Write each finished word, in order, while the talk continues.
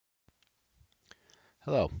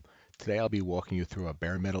Hello, today I'll be walking you through a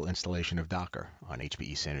bare metal installation of Docker on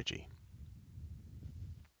HPE Synergy.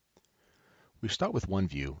 We start with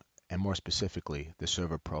OneView, and more specifically, the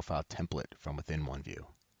server profile template from within OneView.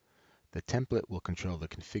 The template will control the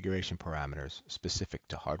configuration parameters specific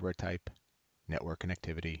to hardware type, network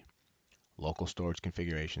connectivity, local storage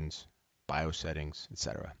configurations, BIOS settings,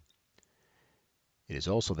 etc. It is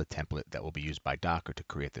also the template that will be used by Docker to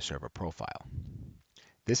create the server profile.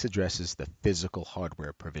 This addresses the physical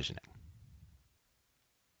hardware provisioning.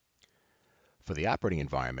 For the operating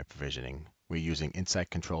environment provisioning, we're using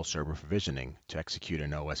Insight Control Server Provisioning to execute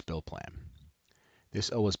an OS build plan.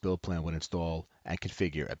 This OS build plan would install and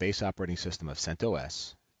configure a base operating system of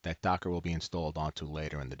CentOS that Docker will be installed onto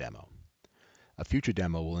later in the demo. A future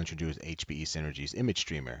demo will introduce HPE Synergy's image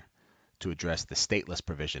streamer to address the stateless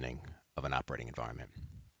provisioning of an operating environment.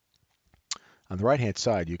 On the right-hand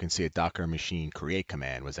side, you can see a Docker machine create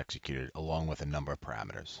command was executed along with a number of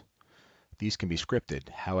parameters. These can be scripted,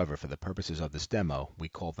 however, for the purposes of this demo, we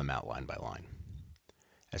call them out line by line.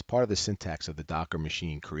 As part of the syntax of the Docker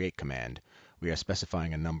machine create command, we are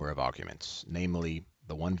specifying a number of arguments, namely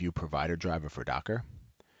the OneView provider driver for Docker,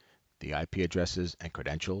 the IP addresses and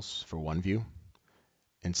credentials for OneView,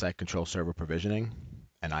 Insight Control Server Provisioning,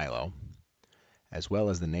 and ILO, as well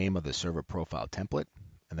as the name of the server profile template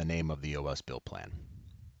and the name of the OS build plan.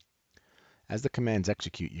 As the commands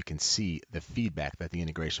execute, you can see the feedback that the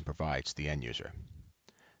integration provides to the end user.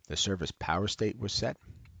 The server's power state was set,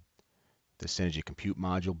 the Synergy Compute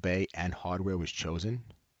Module bay and hardware was chosen,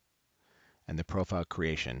 and the profile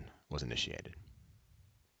creation was initiated.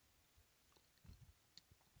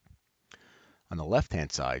 On the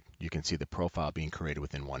left-hand side, you can see the profile being created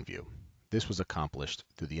within OneView. This was accomplished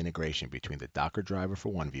through the integration between the Docker driver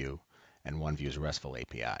for OneView and OneView's RESTful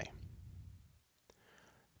API.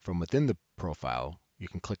 From within the profile, you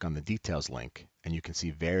can click on the details link and you can see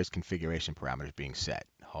various configuration parameters being set,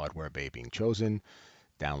 hardware bay being chosen,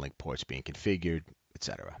 downlink ports being configured,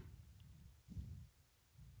 etc.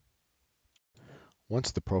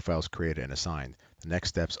 Once the profile is created and assigned, the next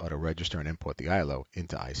steps are to register and import the ILO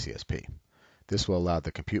into ICSP. This will allow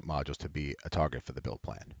the compute modules to be a target for the build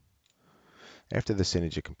plan. After the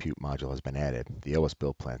Synergy Compute module has been added, the OS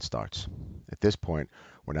build plan starts. At this point,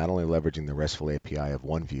 we're not only leveraging the RESTful API of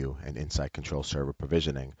OneView and Insight Control Server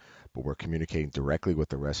Provisioning, but we're communicating directly with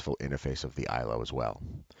the RESTful interface of the ILO as well.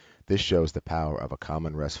 This shows the power of a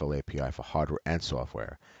common RESTful API for hardware and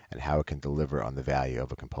software, and how it can deliver on the value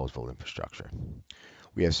of a composable infrastructure.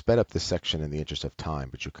 We have sped up this section in the interest of time,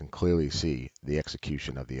 but you can clearly see the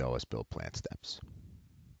execution of the OS build plan steps.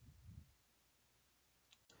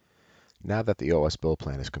 Now that the OS build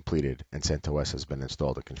plan is completed and CentOS has been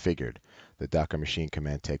installed and configured, the Docker machine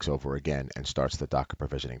command takes over again and starts the Docker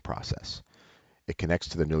provisioning process. It connects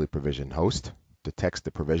to the newly provisioned host, detects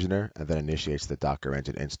the provisioner, and then initiates the Docker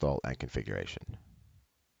engine install and configuration.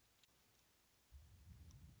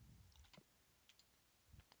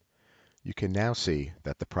 You can now see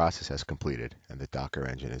that the process has completed and the Docker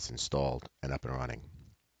engine is installed and up and running.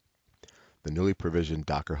 The newly provisioned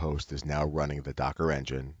Docker host is now running the Docker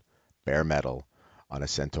engine, bare metal, on a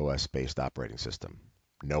CentOS-based operating system,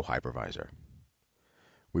 no hypervisor.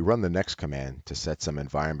 We run the next command to set some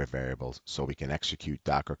environment variables so we can execute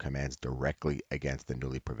Docker commands directly against the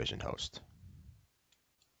newly provisioned host.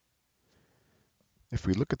 If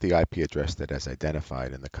we look at the IP address that is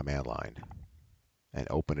identified in the command line and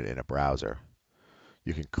open it in a browser,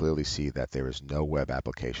 you can clearly see that there is no web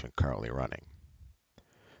application currently running.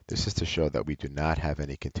 This is to show that we do not have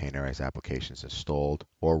any containerized applications installed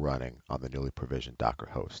or running on the newly provisioned Docker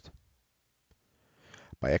host.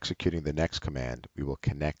 By executing the next command, we will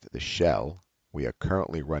connect the shell we are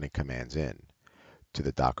currently running commands in to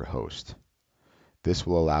the Docker host. This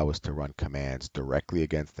will allow us to run commands directly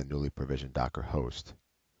against the newly provisioned Docker host,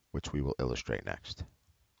 which we will illustrate next.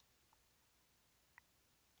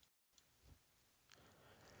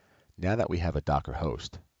 Now that we have a Docker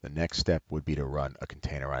host, the next step would be to run a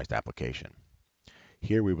containerized application.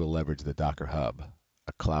 Here we will leverage the Docker Hub,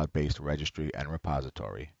 a cloud-based registry and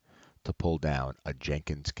repository, to pull down a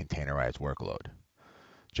Jenkins containerized workload.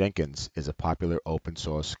 Jenkins is a popular open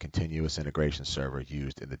source continuous integration server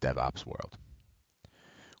used in the DevOps world.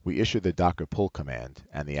 We issue the Docker pull command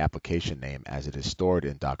and the application name as it is stored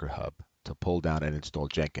in Docker Hub to pull down and install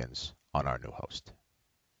Jenkins on our new host.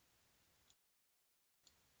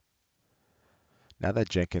 Now that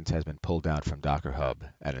Jenkins has been pulled down from Docker Hub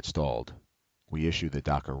and installed, we issue the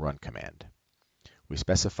Docker run command. We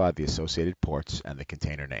specify the associated ports and the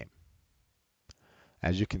container name.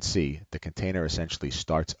 As you can see, the container essentially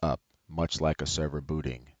starts up much like a server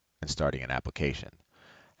booting and starting an application.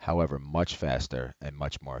 however much faster and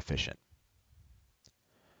much more efficient.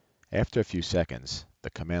 After a few seconds, the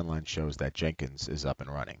command line shows that Jenkins is up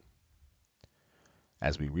and running.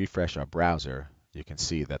 As we refresh our browser, you can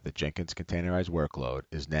see that the Jenkins containerized workload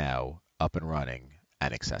is now up and running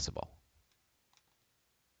and accessible.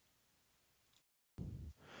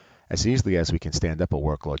 As easily as we can stand up a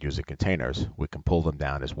workload using containers, we can pull them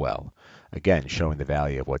down as well, again showing the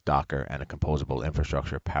value of what Docker and a composable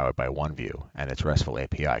infrastructure powered by OneView and its RESTful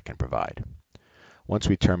API can provide. Once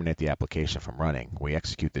we terminate the application from running, we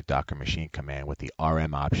execute the Docker machine command with the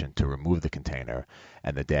RM option to remove the container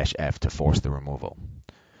and the -F to force the removal.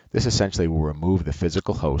 This essentially will remove the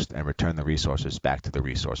physical host and return the resources back to the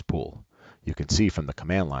resource pool. You can see from the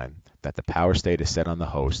command line that the power state is set on the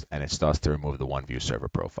host and it starts to remove the OneView server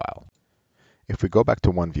profile. If we go back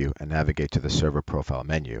to OneView and navigate to the server profile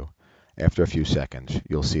menu, after a few seconds,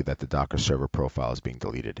 you'll see that the Docker server profile is being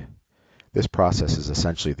deleted. This process is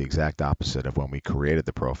essentially the exact opposite of when we created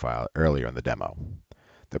the profile earlier in the demo.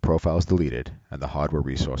 The profile is deleted and the hardware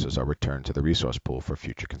resources are returned to the resource pool for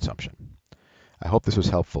future consumption. I hope this was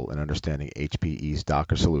helpful in understanding HPE's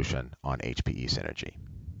Docker solution on HPE Synergy.